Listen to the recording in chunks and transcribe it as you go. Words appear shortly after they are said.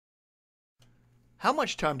How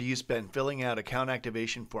much time do you spend filling out account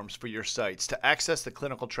activation forms for your sites to access the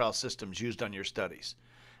clinical trial systems used on your studies?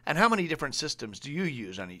 And how many different systems do you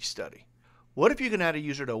use on each study? What if you can add a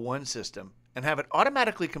user to one system and have it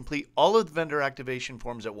automatically complete all of the vendor activation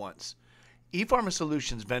forms at once? ePharma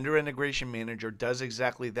Solutions Vendor Integration Manager does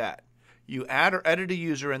exactly that. You add or edit a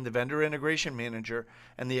user in the Vendor Integration Manager,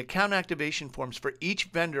 and the account activation forms for each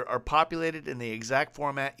vendor are populated in the exact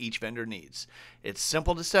format each vendor needs. It's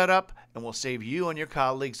simple to set up and will save you and your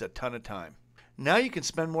colleagues a ton of time. Now you can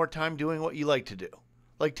spend more time doing what you like to do,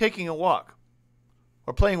 like taking a walk,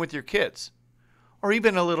 or playing with your kids, or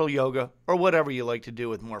even a little yoga, or whatever you like to do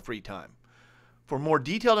with more free time. For more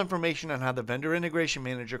detailed information on how the Vendor Integration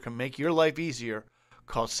Manager can make your life easier,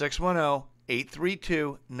 call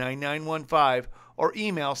 610-832-9915 or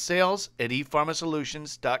email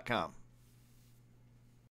sales@epharmasolutions.com.